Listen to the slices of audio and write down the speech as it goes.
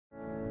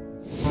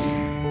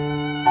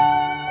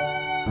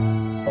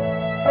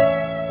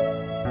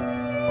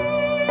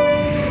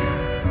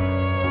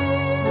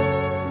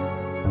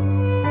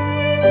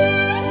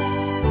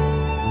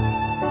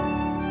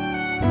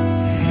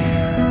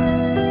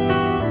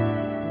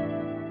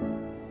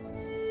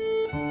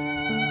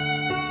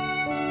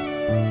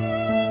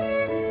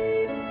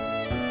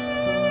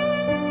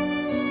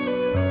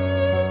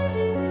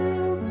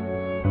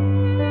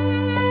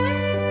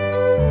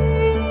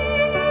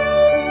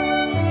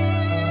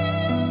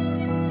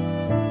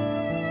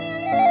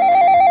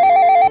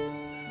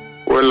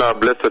Well,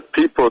 blessed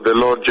people, the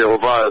Lord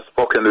Jehovah has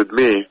spoken with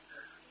me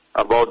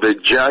about the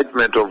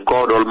judgment of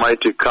God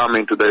Almighty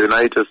coming to the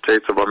United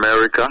States of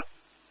America.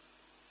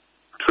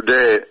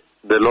 Today,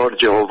 the Lord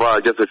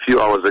Jehovah, just a few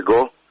hours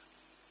ago,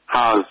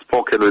 has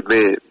spoken with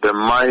me, the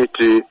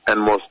mighty and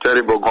most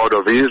terrible God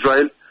of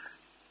Israel.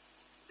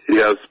 He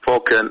has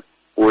spoken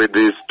with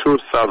his two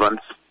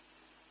servants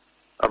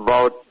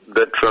about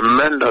the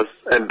tremendous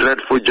and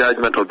dreadful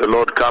judgment of the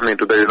Lord coming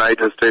to the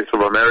United States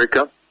of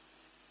America.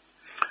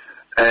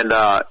 And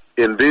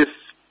in this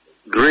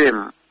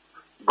dream,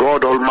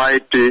 God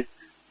Almighty,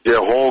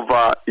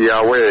 Jehovah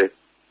Yahweh,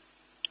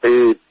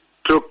 He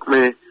took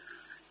me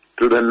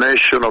to the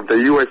nation of the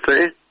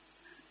USA,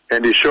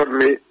 and He showed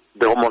me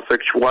the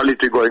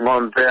homosexuality going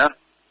on there,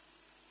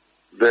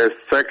 the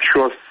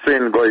sexual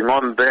sin going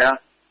on there.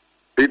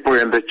 People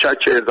in the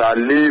churches are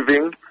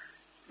living.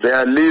 They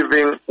are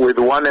living with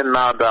one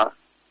another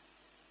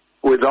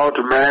without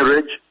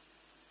marriage.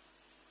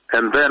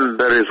 And then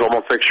there is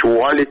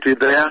homosexuality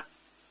there.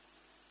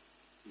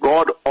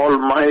 God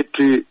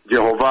Almighty,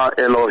 Jehovah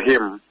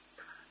Elohim,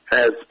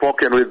 has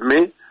spoken with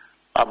me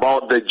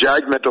about the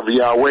judgment of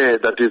Yahweh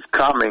that is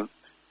coming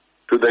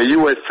to the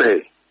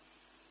USA.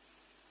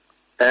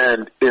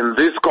 And in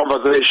this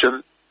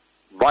conversation,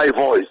 by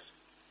voice,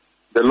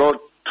 the Lord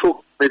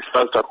took me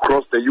first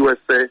across the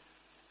USA,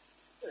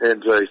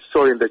 and I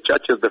saw in the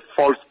churches the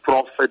false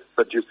prophets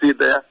that you see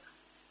there,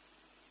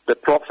 the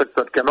prophets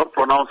that cannot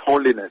pronounce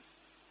holiness,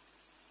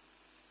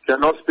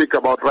 cannot speak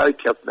about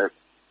righteousness.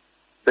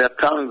 Their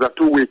tongues are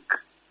too weak.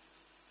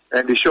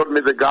 And He showed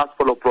me the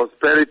gospel of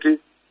prosperity,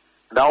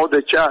 and how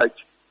the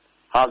church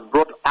has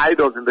brought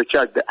idols in the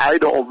church, the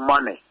idol of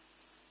money,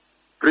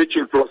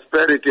 preaching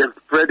prosperity and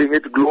spreading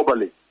it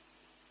globally,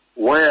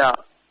 where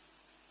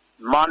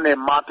money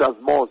matters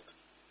most.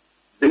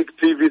 Big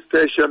TV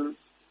stations,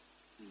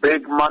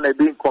 big money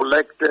being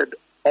collected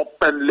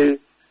openly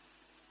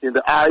in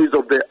the eyes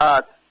of the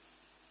earth,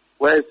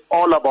 where it's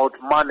all about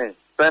money.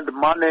 Spend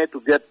money to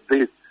get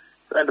this.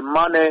 Spend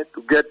money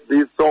to get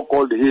this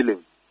so-called healing.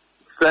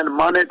 Spend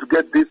money to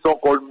get this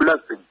so-called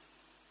blessing.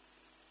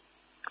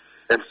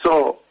 And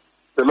so,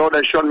 the Lord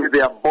has shown me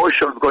the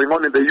abortions going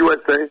on in the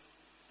USA,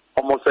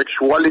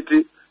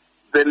 homosexuality,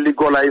 the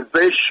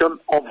legalization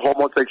of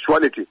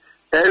homosexuality,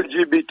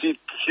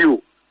 LGBTQ,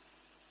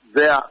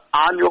 their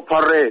annual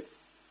parade,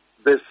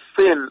 the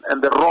sin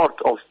and the rot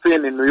of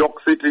sin in New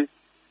York City,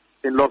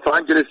 in Los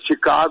Angeles,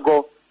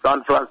 Chicago,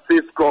 San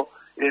Francisco,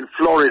 in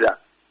Florida,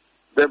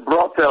 the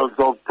brothels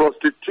of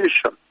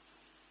prostitution,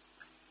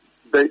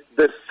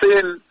 the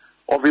sin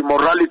of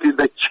immorality in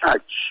the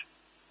church.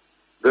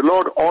 The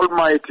Lord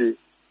Almighty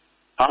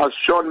has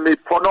shown me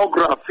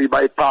pornography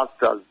by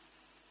pastors,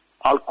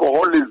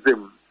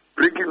 alcoholism,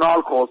 drinking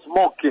alcohol,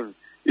 smoking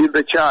in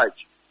the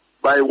church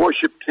by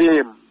worship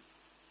team.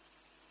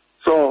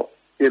 So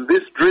in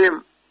this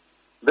dream,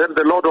 then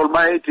the Lord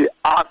Almighty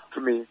asked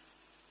me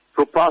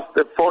to pass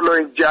the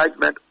following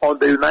judgment on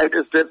the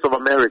United States of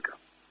America.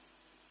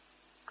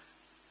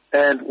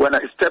 And when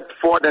I stepped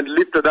forward and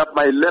lifted up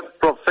my left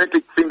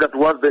prophetic finger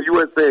towards the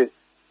USA,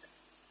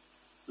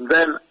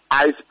 then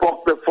I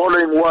spoke the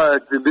following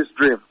words in this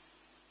dream.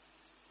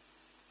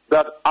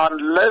 That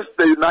unless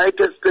the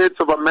United States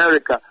of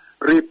America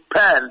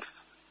repents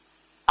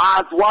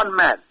as one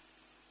man,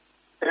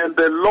 and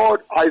the Lord,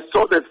 I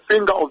saw the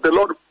finger of the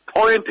Lord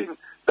pointing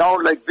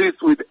down like this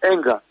with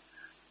anger.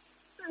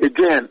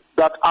 Again,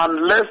 that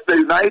unless the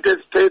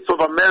United States of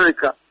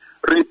America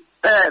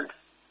repents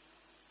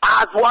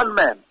as one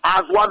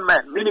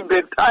man, meaning the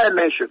entire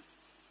nation,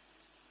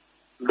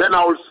 then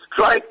I will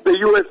strike the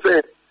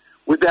USA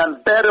with the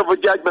unbearable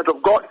judgment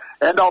of God,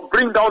 and I'll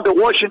bring down the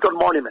Washington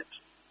Monument.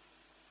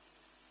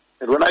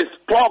 And when I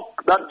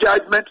spoke that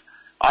judgment,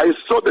 I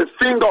saw the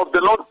finger of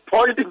the Lord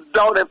pointing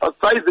down,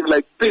 emphasizing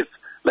like this,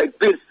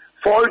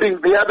 folding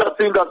the other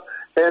finger,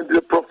 and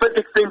the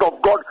prophetic finger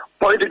of God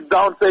pointing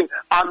down, saying,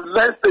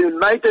 unless the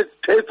United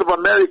States of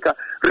America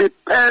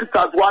repents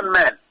as one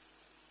man,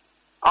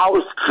 I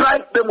will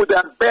strike them with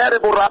the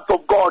unbearable wrath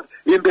of God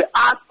in the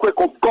earthquake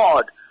of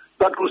God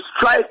that will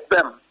strike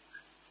them,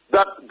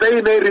 that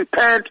they may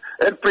repent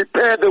and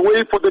prepare the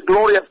way for the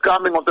glorious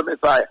coming of the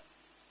Messiah.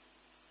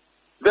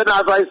 Then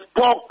as I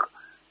spoke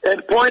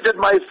and pointed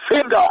my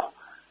finger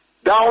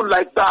down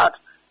like that,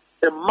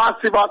 a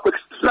massive earthquake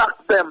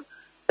struck them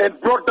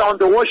and brought down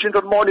the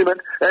Washington Monument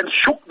and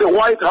shook the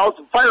White House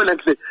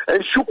violently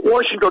and shook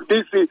Washington,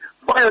 D.C.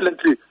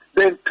 violently,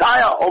 the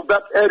entire of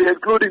that area,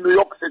 including New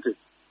York City.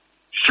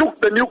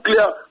 Shook the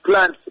nuclear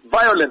plants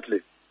violently.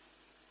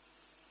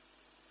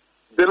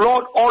 The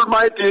Lord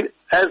Almighty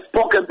has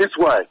spoken this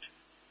word,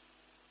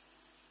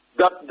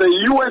 that the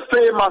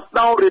USA must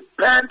now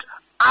repent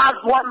as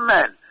one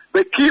man.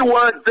 The key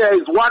word there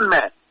is one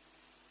man.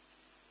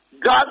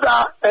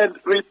 Gather and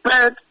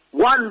repent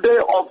one day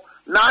of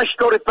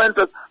national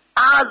repentance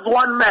as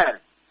one man,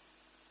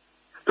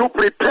 to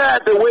prepare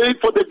the way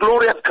for the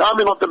glorious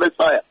coming of the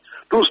Messiah,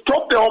 to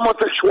stop the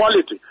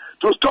homosexuality,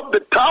 to stop the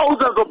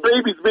thousands of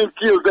babies being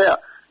killed there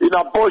in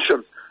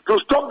abortions, to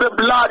stop the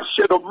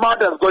bloodshed of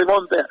murders going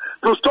on there,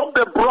 to stop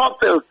the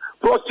brothels,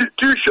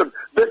 prostitution,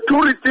 the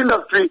tourist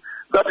industry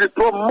that is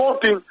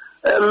promoting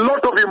a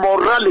lot of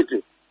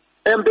immorality,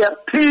 and their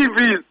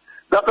TVs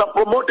that are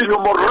promoting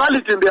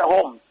immorality in their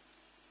homes.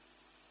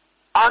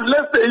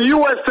 Unless the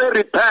USA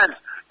repents,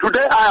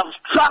 today I have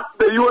struck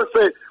the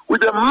USA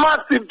with a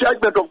massive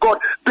judgment of God,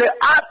 the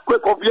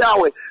earthquake of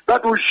Yahweh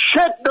that will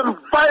shake them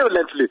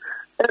violently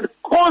and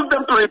cause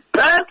them to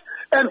repent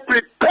and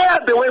prepare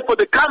the way for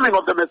the coming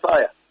of the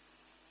Messiah.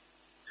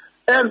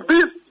 And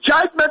this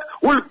judgment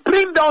will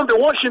bring down the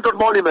Washington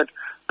Monument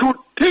to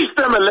teach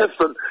them a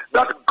lesson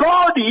that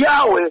God,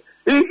 Yahweh,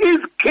 He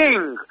is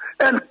King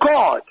and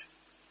God.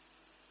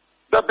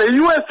 That the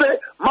USA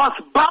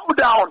must bow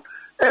down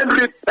and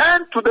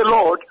repent to the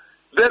Lord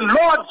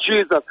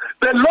Jesus,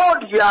 the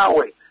Lord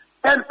Yahweh,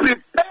 and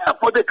prepare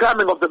for the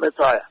coming of the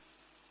Messiah.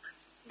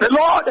 The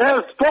Lord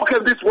has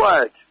spoken this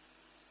word.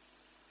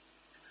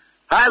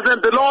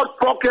 Hasn't the Lord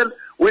spoken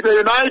with the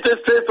United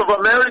States of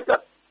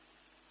America?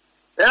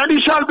 And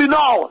it shall be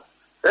known.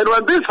 And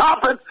when this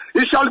happens,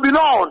 it shall be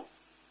known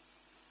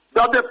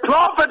that the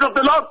prophet of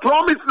the Lord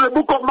promised in the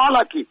book of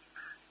Malachi,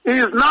 he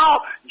is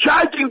now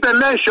judging the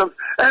nations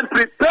and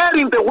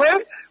preparing the way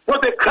for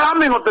the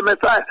coming of the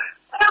Messiah.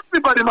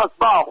 Everybody must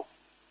bow.